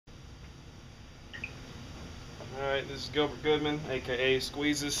Alright, this is Gilbert Goodman, aka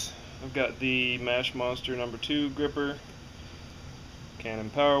Squeezes. I've got the Mash Monster number 2 gripper,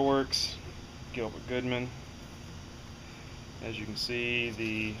 Cannon Powerworks, Gilbert Goodman. As you can see,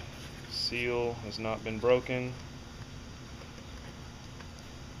 the seal has not been broken.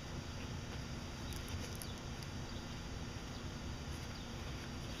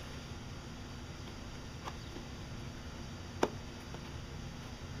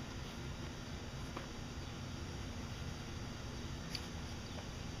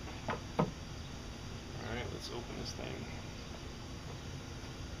 Alright, let's open this thing.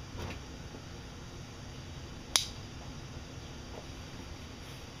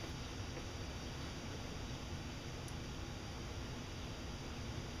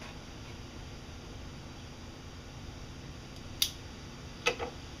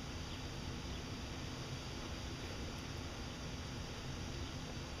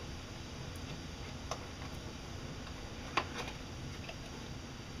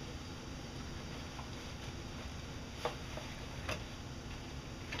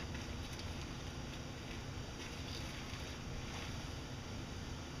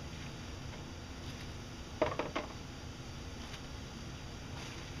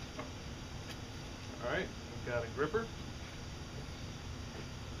 Alright, we've got a gripper.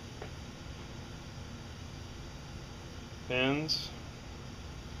 Pins.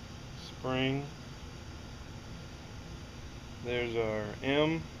 Spring. There's our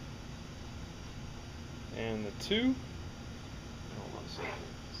M and the 2. Hold on a second.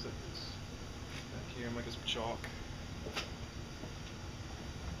 Set this back here and make some chalk.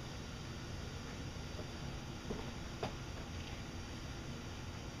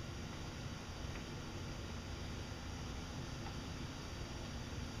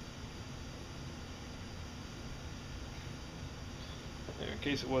 There, in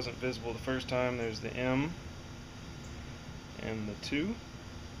case it wasn't visible the first time, there's the M and the 2.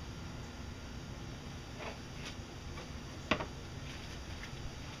 Put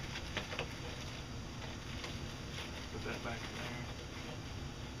that back in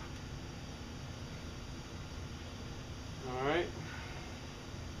there. Alright.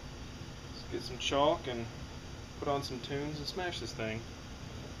 Let's get some chalk and put on some tunes and smash this thing.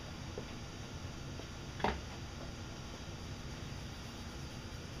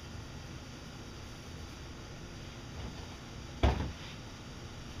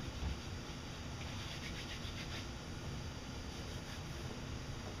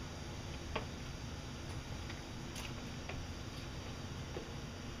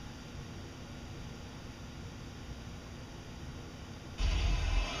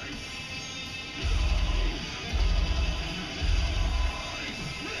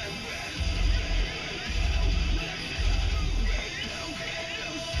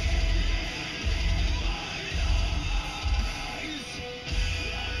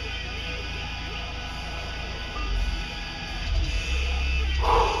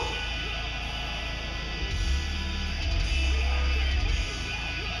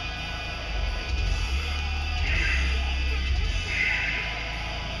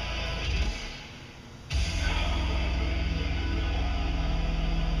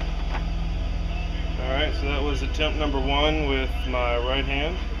 Alright, so that was attempt number 1 with my right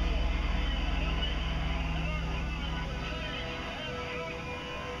hand.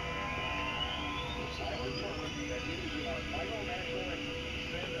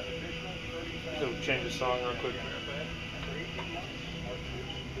 So change the song real quick.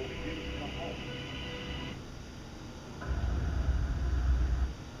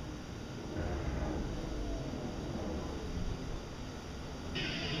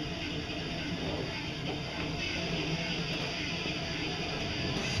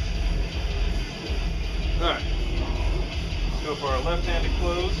 Alright, let's go for our left-handed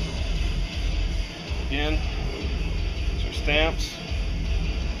close. Again, these are stamps.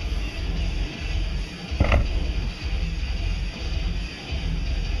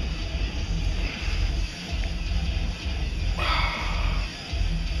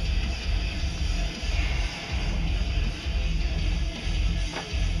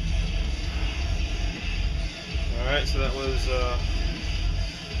 Alright, so that was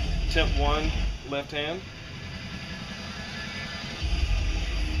attempt 1, left hand.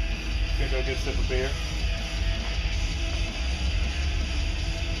 Gonna go get a sip of beer.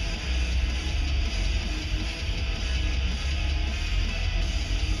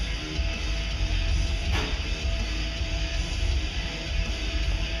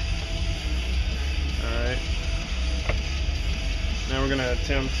 Alright. Now we're gonna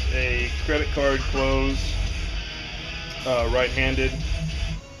attempt a credit card close, right-handed.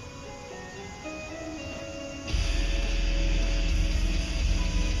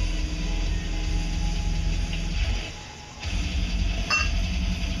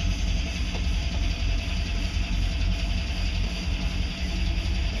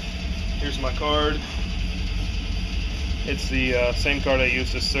 Here's my card. It's the same card I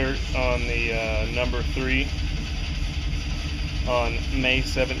used to cert on the number 3 on May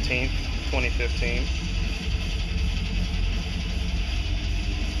 17th, 2015.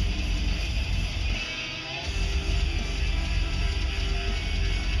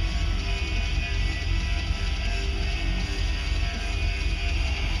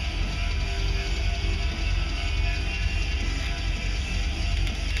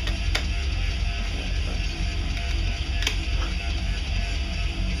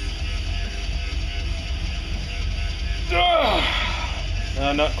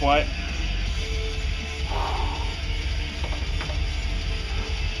 Not quite.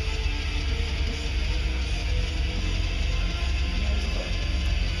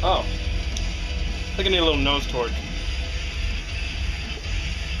 Oh, I think I need a little nose torque.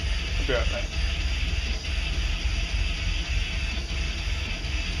 I'll be right back.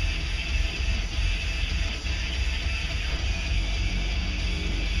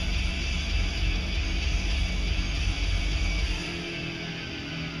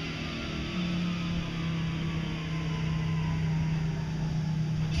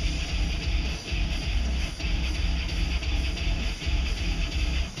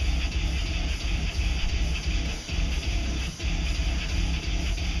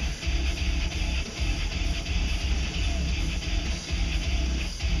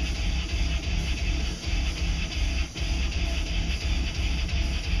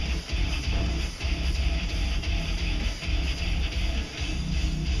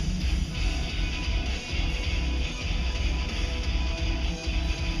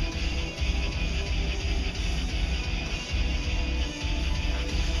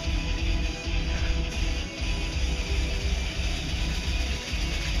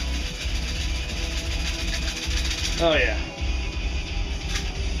 Oh yeah.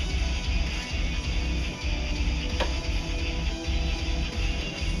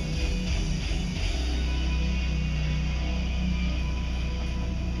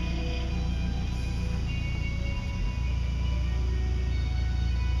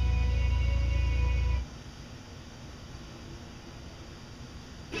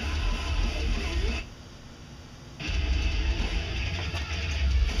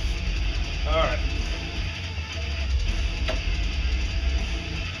 All right.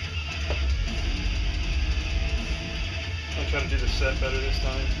 I'll try to do the set better this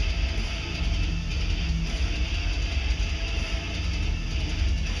time.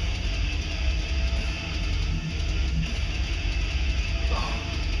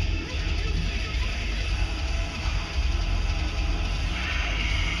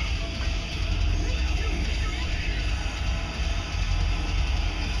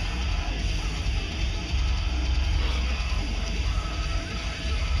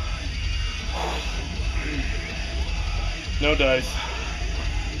 No dice.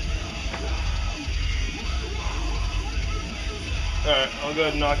 Alright, I'll go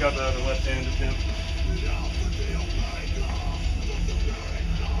ahead and knock out the other left-handed attempt.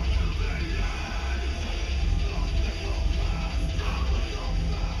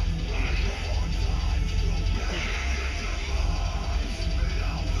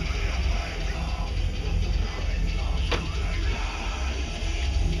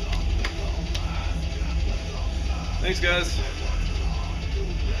 Thanks, guys.